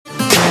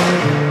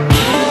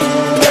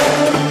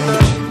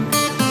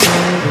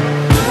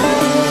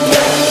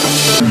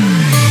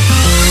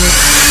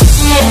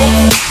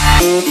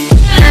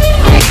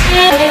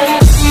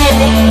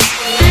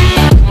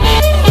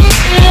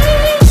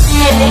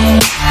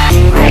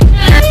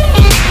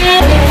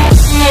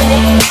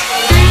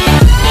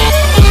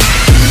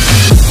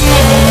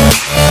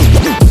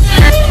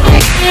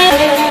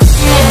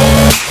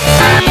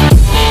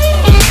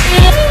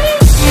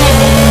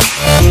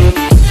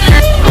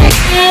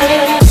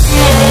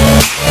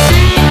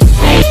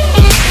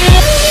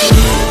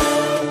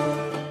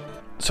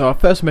So our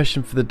first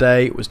mission for the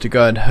day was to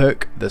go and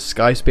hook the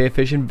Skye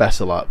spearfishing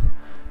vessel up.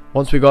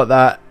 Once we got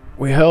that,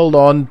 we hurled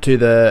on to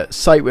the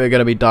site we were going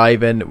to be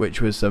diving,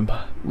 which was some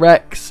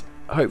wrecks,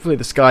 hopefully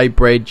the Skye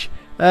bridge,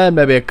 and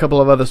maybe a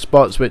couple of other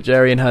spots which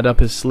Areaon had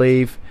up his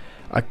sleeve.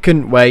 I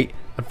couldn't wait.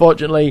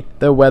 Unfortunately,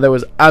 the weather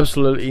was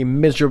absolutely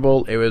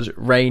miserable. It was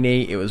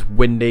rainy, it was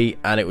windy,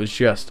 and it was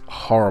just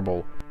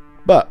horrible.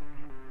 But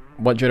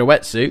once you're in a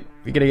wetsuit,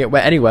 you're going to get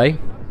wet anyway.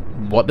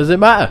 What does it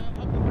matter?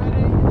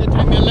 It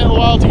took me a little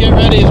while to get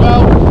ready as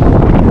well.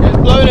 It's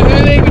blowing a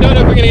hoolie. We don't know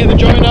if we're going to get the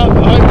joint up,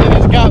 but hopefully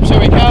there's a gap so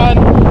we can.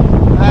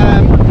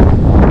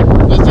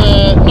 There's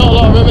not a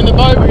lot of room in the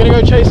boat. We're going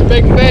to go chase some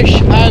big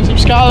fish and some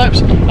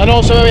scallops, and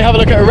also maybe have a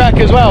look at a wreck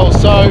as well.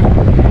 So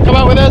come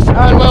out with us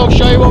and we'll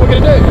show you what we're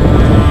going to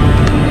do.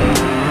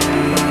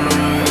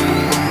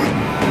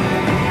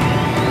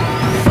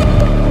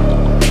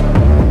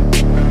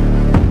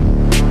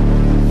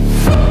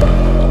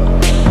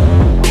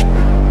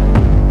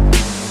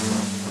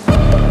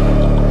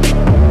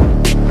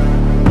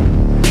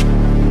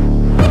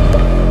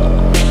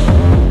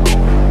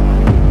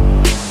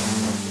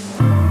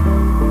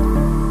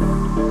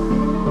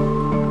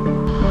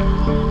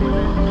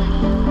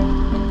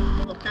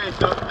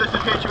 So this is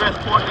HMS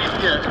Port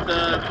Napier. It's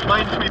a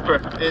minesweeper.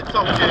 It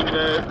sunk in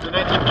the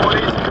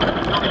 1940s. It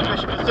was only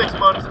fishing for 6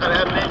 months and it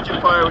had an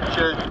engine fire which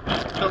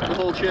sunk the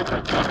whole ship. We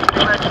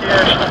went here.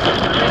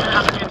 The reason it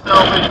hasn't been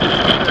salvaged is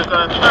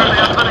there's apparently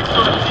an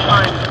unexploded sea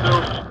mine. So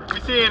if we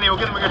see any, we'll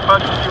give them a good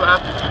punch and see what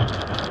happens.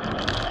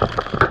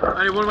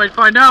 Only one way to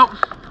find out.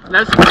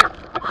 Let's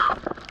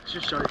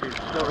just show you. It's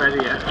not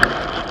ready yet.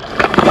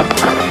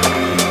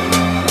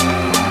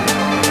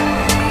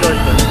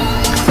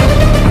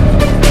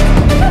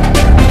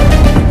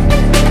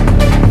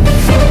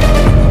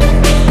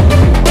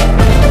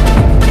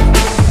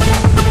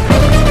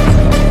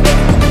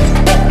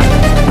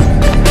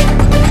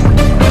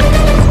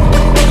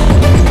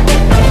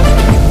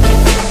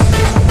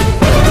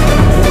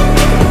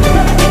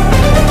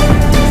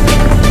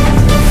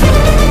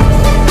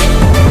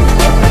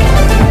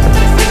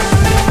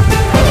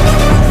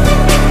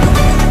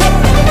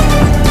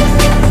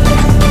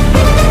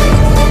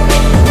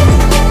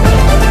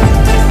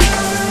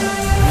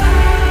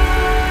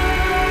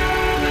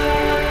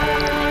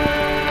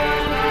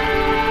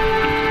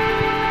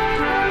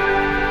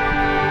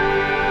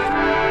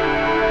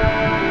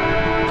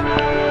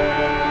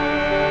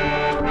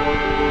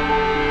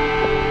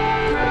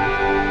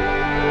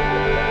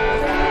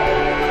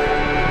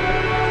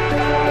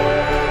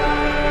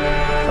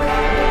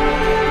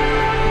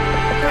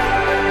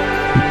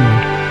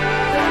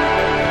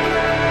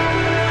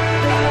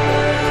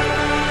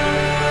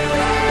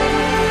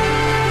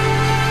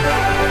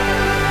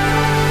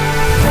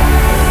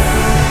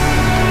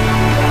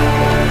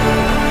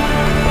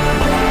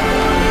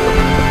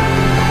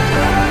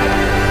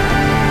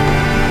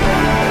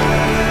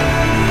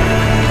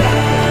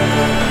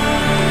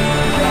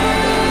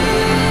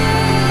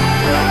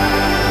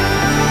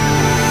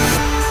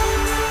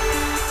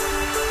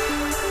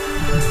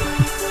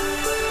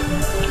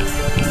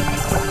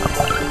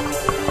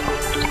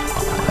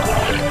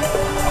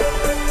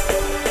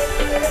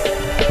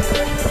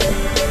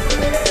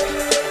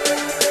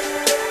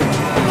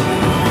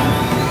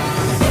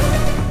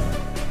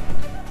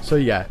 So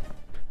yeah,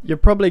 you're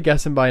probably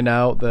guessing by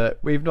now that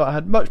we've not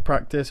had much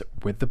practice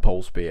with the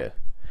pole spear.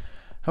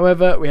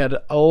 However, we had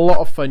a lot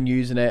of fun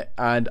using it,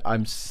 and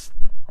I'm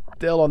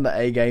still on the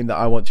A game that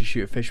I want to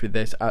shoot a fish with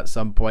this at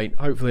some point,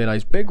 hopefully a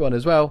nice big one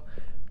as well.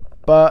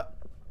 But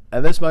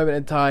at this moment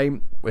in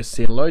time, we're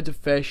seeing loads of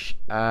fish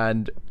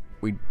and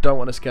we don't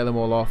want to scare them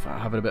all off,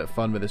 having a bit of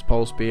fun with this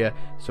pole spear,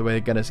 so we're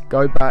going to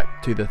go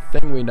back to the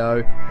thing we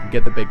know and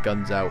get the big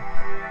guns out.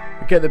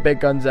 We get the big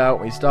guns out,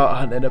 we start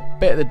hunting a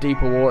bit of the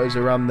deeper waters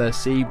around the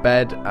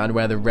seabed and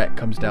where the wreck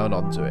comes down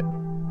onto it.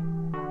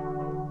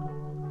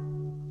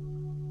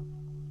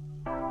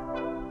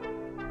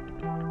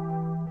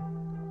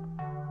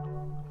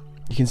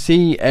 You can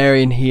see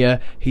Areaon here,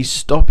 he's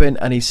stopping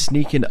and he's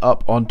sneaking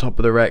up on top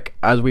of the wreck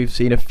as we've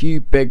seen a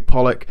few big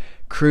pollock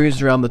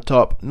cruise around the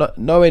top,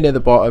 nowhere near the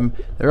bottom.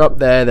 They're up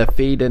there, they're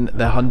feeding,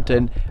 they're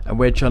hunting, and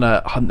we're trying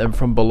to hunt them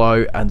from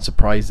below and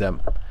surprise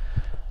them.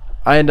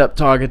 I end up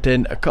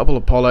targeting a couple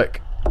of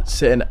pollock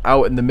sitting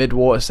out in the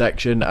mid-water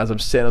section as I'm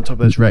sitting on top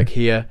of this wreck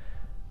here.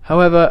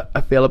 However,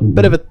 I feel a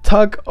bit of a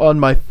tug on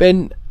my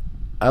fin.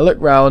 I look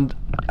round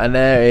and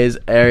there is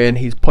Areaon.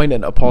 He's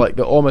pointing at a pollock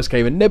that almost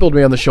came and nibbled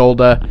me on the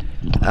shoulder,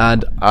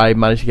 and I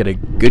managed to get a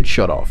good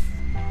shot off.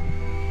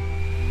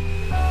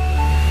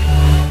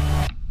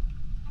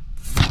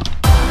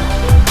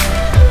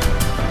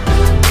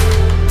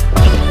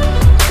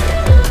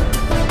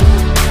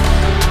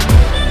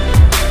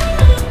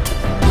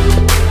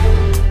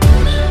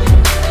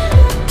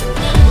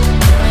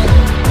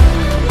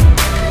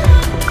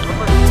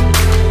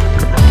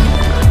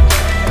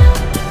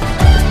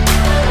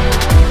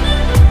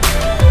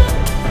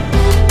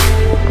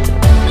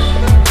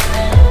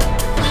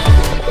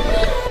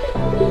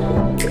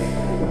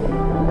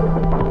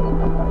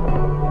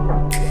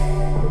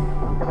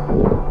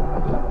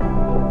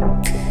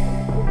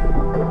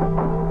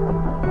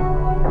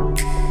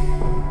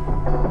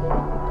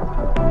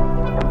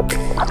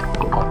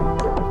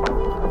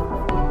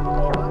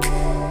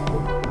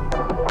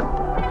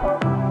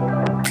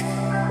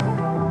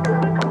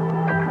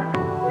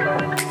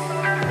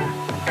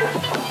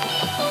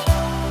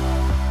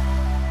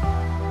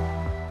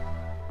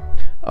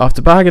 After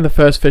bagging the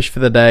first fish for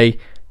the day,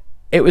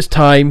 it was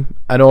time,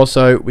 and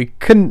also we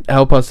couldn't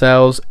help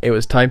ourselves, it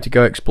was time to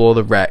go explore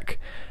the wreck.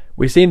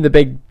 We seen the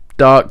big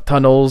dark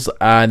tunnels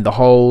and the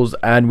holes,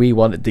 and we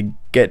wanted to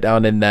get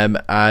down in them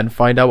and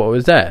find out what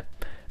was there.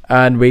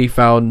 And we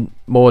found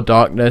more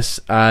darkness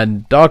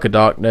and darker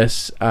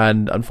darkness,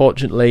 and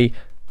unfortunately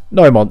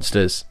no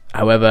monsters.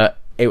 However,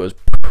 it was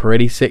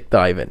pretty sick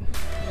diving.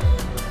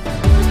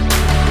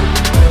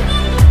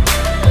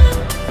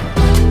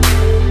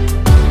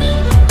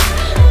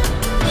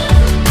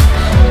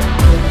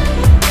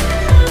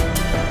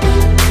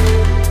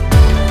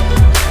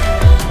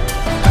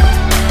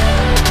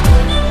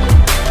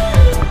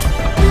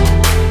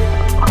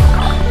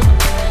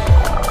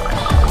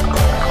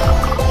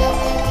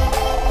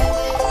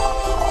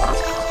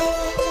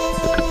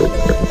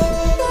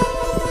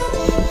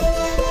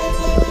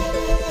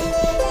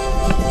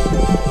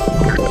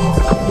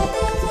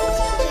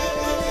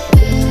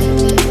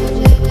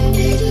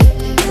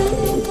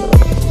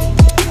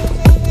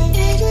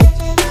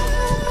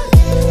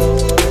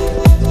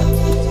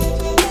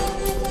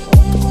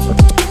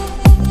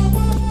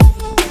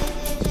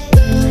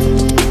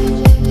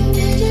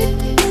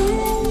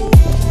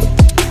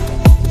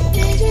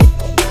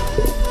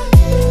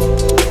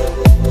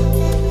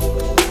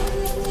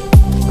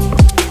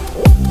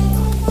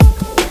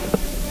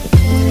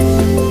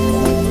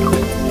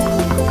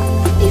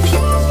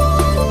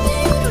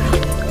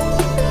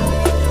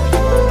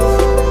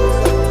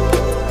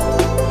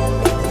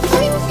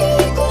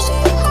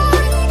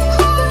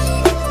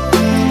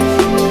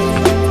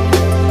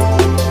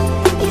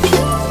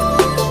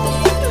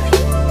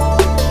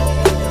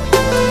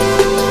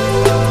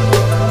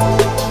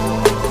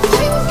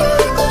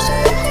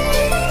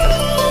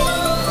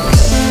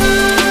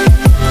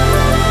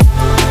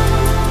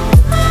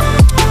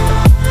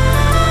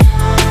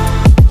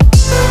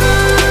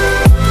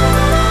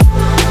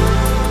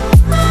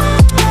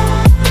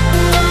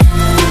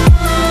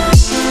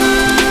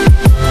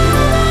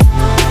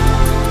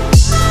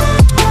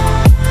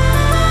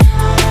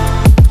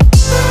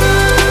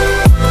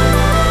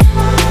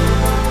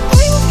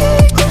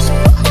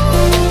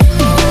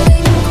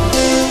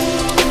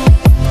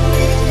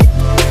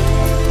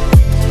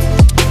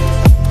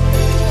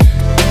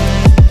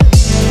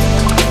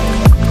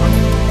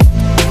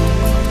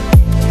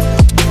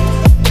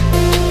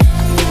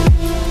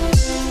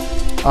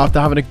 After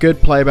having a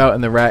good play about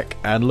in the wreck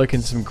and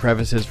looking some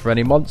crevices for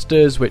any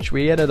monsters, which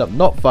we ended up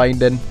not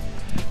finding,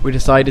 we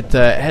decided to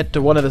head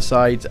to one of the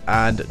sides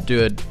and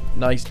do a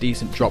nice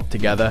decent drop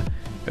together.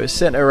 It was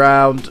sitting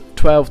around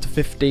 12 to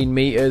 15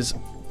 meters.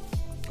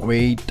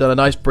 We done a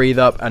nice breathe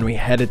up and we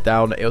headed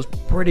down. It was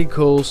pretty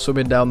cool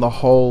swimming down the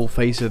whole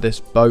face of this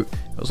boat.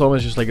 It was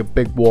almost just like a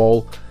big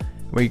wall.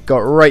 We got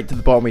right to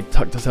the bottom, we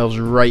tucked ourselves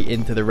right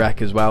into the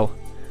wreck as well.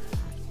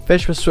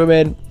 Fish were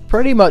swimming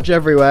pretty much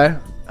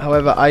everywhere.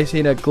 However, I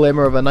seen a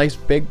glimmer of a nice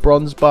big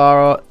bronze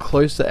bar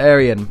close to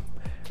Areon.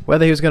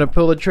 Whether he was going to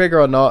pull the trigger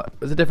or not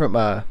was a different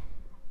matter.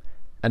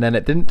 And then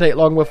it didn't take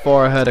long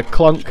before I heard a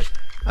clunk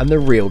and the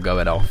reel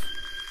going off.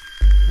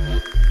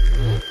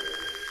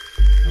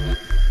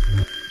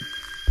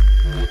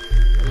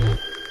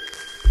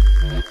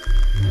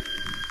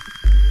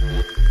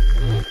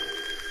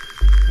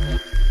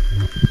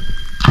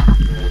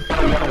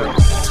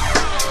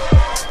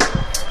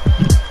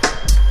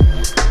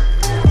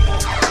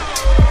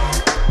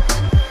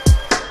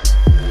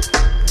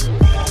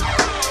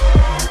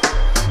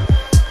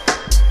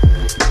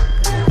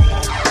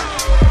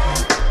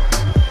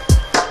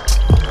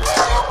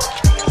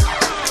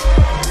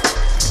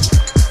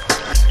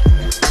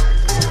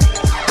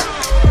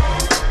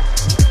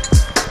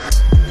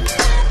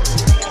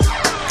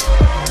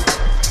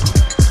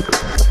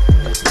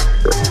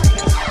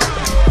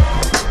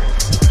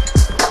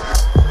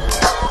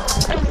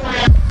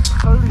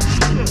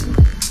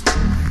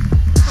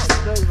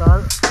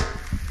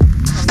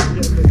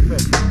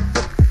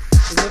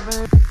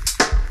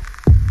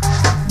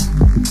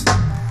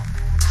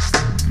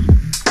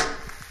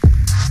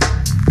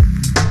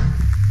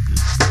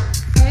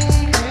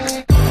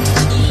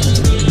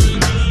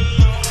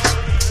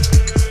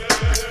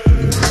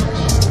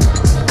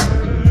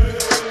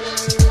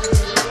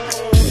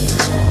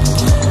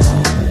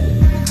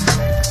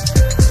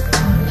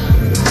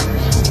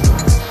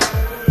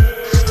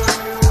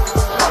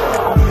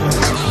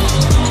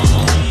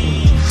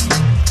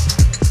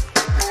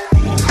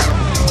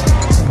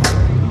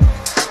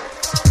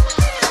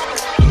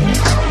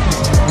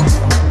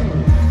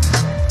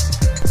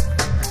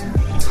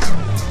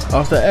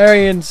 After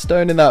Areon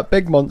stoning that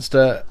big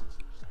monster,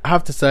 I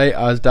have to say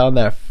I was down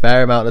there a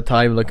fair amount of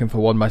time looking for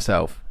one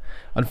myself.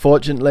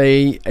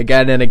 Unfortunately,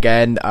 again and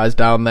again I was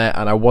down there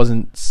and I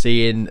wasn't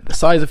seeing the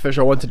size of fish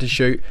I wanted to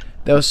shoot.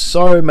 There were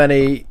so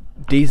many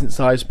decent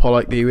sized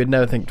pollock that you would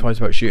never think twice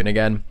about shooting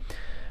again.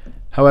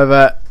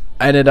 However,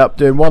 I ended up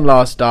doing one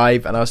last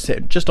dive and I was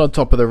sitting just on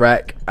top of the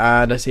wreck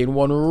and I seen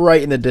one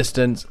right in the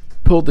distance,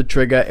 pulled the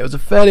trigger. It was a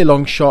fairly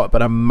long shot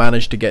but I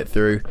managed to get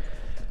through.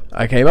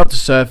 I came up to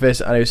surface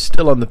and it was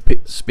still on the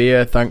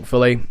spear,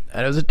 thankfully,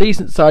 and it was a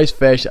decent sized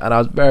fish and I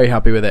was very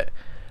happy with it.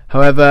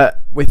 However,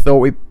 we thought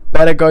we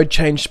better go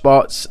change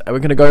spots and we're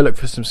going to go look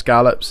for some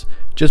scallops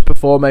just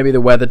before maybe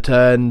the weather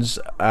turns,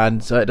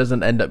 and so it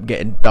doesn't end up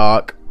getting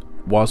dark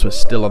whilst we're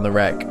still on the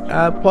wreck.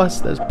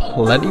 Plus there's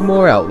plenty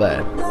more out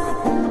there.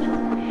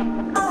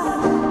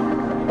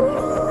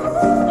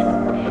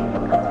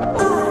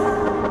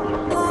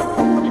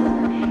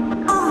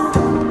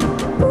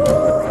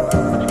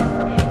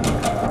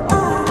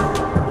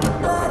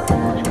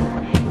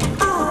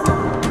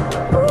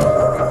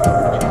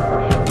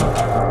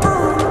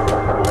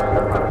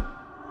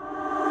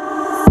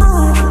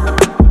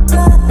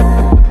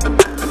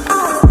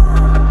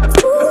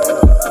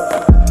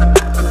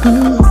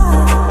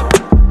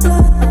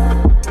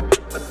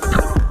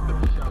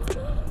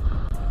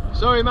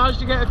 So we managed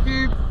to get a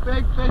few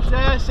big fish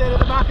there sitting at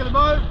the back of the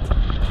boat.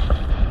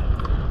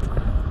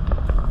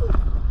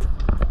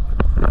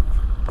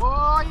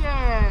 Oh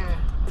yeah!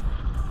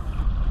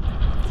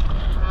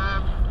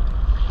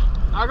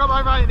 I got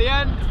mine right at the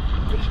end.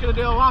 We're just going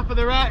to do a lap of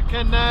the wreck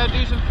and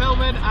do some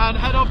filming and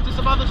head off to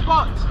some other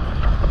spots.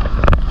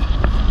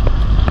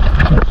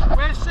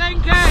 We're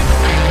sinking!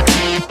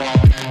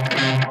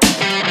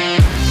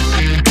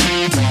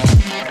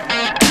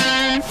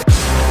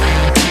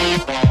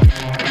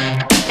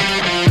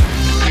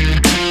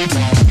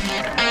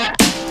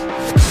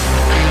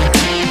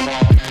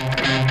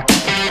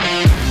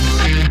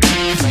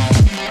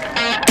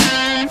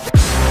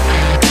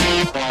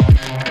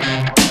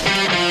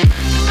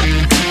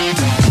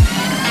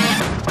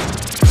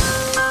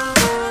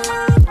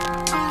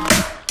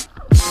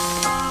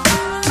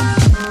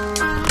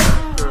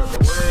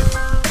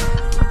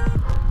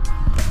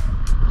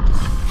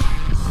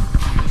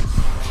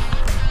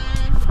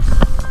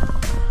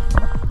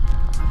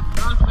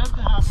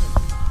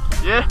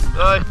 Yeah,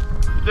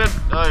 it did.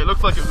 It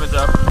looked like it was meant to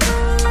happen.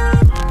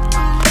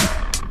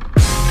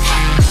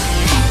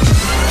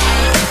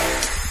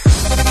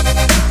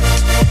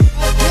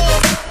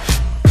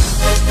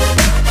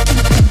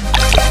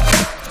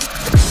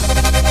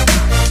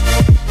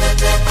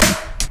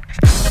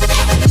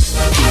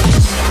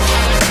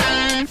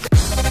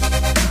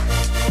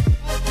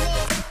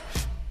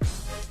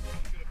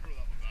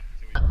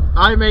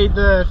 I made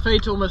the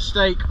fatal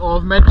mistake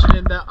of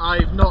mentioning that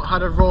I've not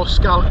had a raw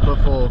scallop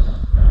before.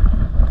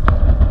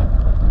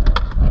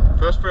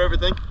 First for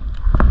everything.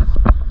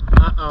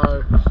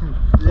 Uh-oh.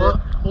 Yeah.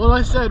 All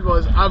I said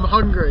was, I'm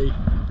hungry,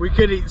 we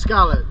could eat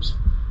scallops,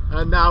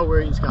 and now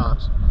we're eating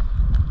scallops.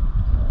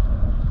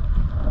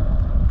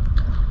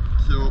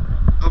 So,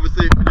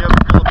 obviously, when you have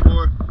a scallop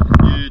roar,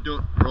 you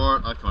don't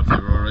roar, I can't say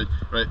roar, right?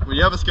 Right, when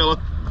you have a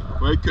scallop,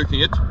 without cooking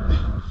it,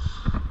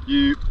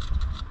 you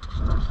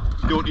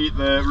don't eat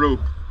the roe.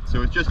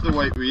 So it's just the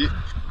white we eat,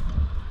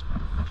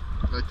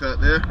 like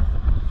that there.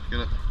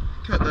 Gonna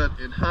cut that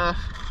in half,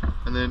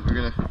 and then we're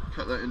gonna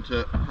cut that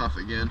into half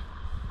again.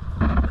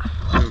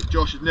 So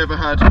Josh has never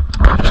had a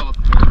scallop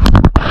before.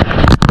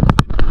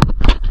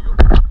 There you go.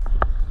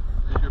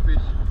 There's your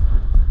piece.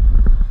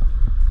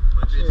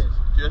 My piece. Cheers.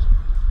 Cheers.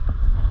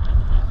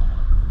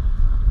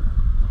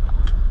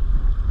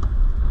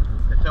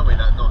 Hey, tell me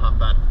that's not half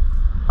bad.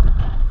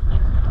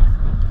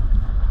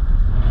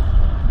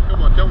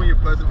 Come on, tell me you're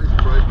pleasantly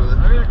surprised with it.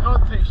 I mean, I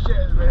can't taste shit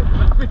as a bit.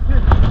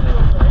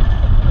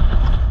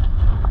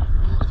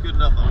 It's good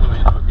enough, I'm gonna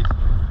eat another piece.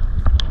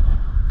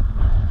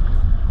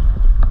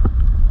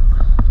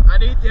 I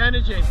need the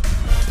energy.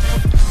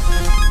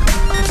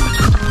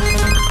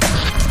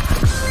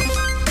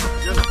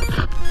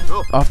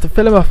 Cool. After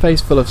filling my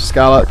face full of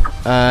scallop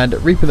and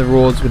reaping the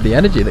rewards with the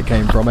energy that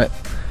came from it,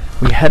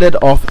 we headed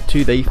off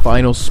to the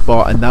final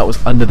spot, and that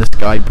was under the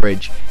Skye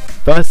bridge.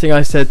 First thing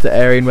I said to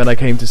Areaon when I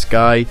came to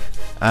Skye,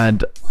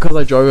 and because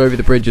I drove over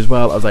the bridge as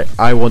well, I was like,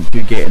 I want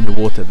to get in the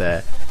water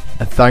there.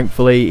 And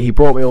thankfully he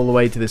brought me all the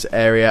way to this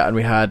area, and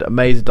we had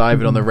amazing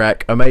diving on the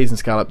wreck, amazing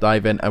scallop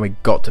diving, and we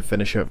got to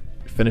finish it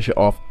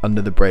off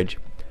under the bridge.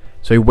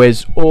 So we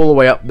whizzed all the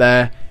way up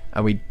there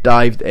and we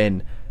dived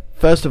in.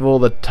 First of all,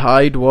 the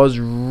tide was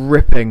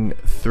ripping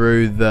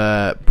through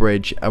the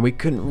bridge and we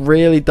couldn't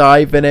really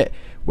dive in it.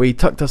 We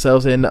tucked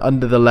ourselves in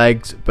under the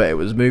legs, but it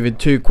was moving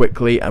too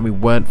quickly and we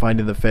weren't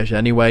finding the fish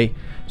anyway.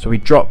 So we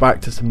dropped back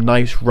to some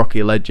nice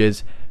rocky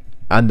ledges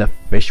and the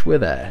fish were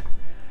there.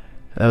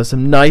 There was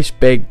some nice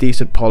big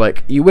decent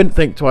pollock. You wouldn't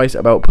think twice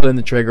about pulling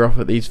the trigger off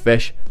at these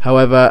fish.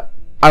 However,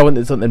 I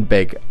wanted something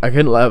big. I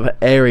couldn't let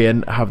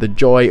Areaon have the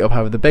joy of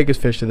having the biggest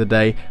fish of the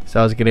day, so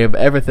I was going to give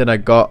everything I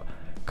got,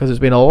 because it's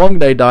been a long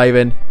day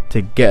diving,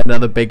 to get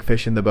another big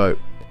fish in the boat.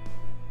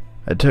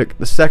 I took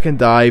the second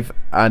dive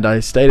and I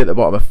stayed at the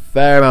bottom a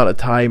fair amount of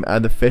time,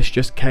 and the fish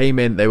just came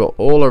in. They were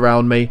all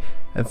around me,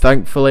 and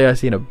thankfully I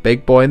seen a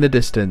big boy in the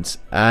distance,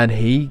 and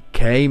he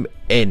came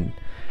in.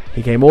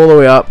 He came all the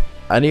way up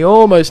and he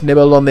almost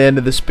nibbled on the end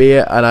of the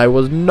spear, and I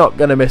was not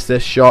going to miss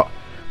this shot.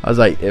 I was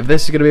like, if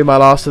this is going to be my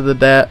last of the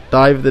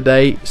dive of the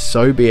day,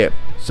 so be it.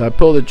 So I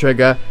pulled the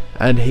trigger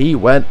and he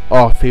went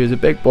off. He was a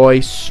big boy,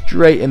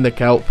 straight in the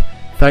kelp.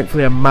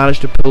 Thankfully I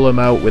managed to pull him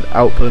out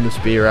without pulling the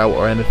spear out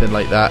or anything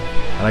like that,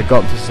 and I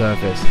got him to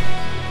surface,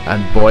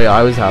 and boy,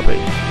 I was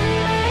happy.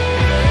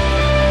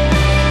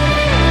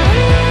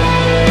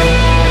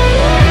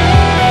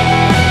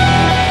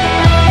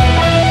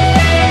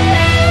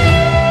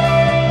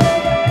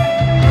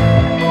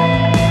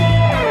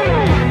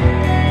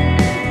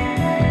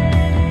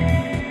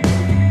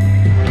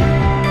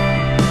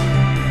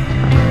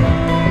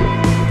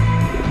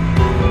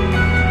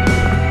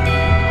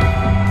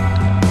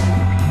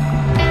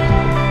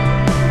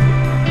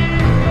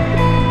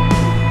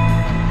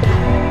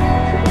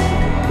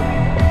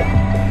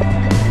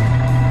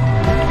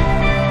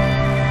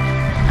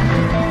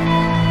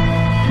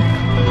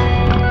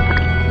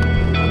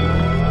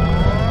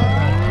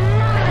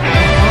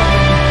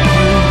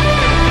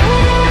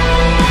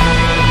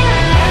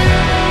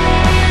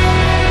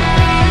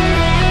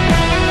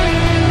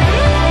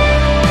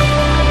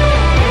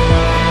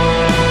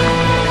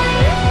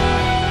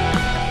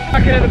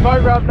 In the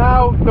boat ramp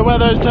now, the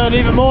weather has turned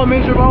even more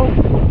miserable.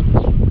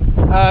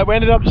 We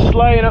ended up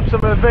slaying up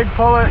some of the big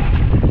pollock.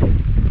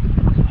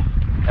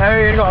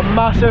 Arian got a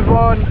massive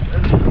one.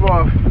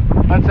 Well,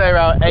 I'd say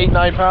around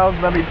 8-9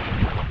 pounds, maybe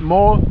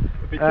more.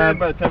 It'll be 10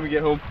 by the time we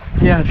get home.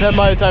 Yeah, 10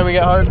 by the time we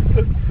get home.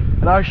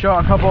 And I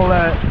shot a couple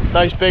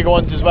nice big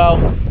ones as well.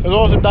 It was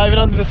awesome diving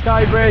under the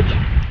Skye bridge,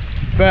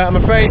 but I'm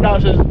afraid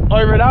that's us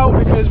over and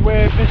out because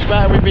we're fish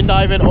met and we've been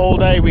diving all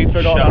day. We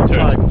forgot about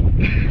time.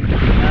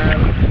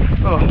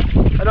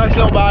 A nice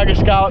little bag of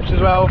scallops as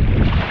well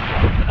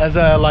as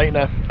a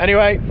lightener.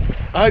 Anyway,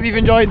 I hope you've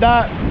enjoyed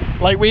that.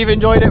 Like we've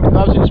enjoyed it, we've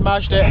absolutely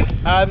smashed it,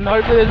 and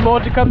hopefully there's more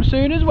to come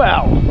soon as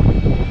well.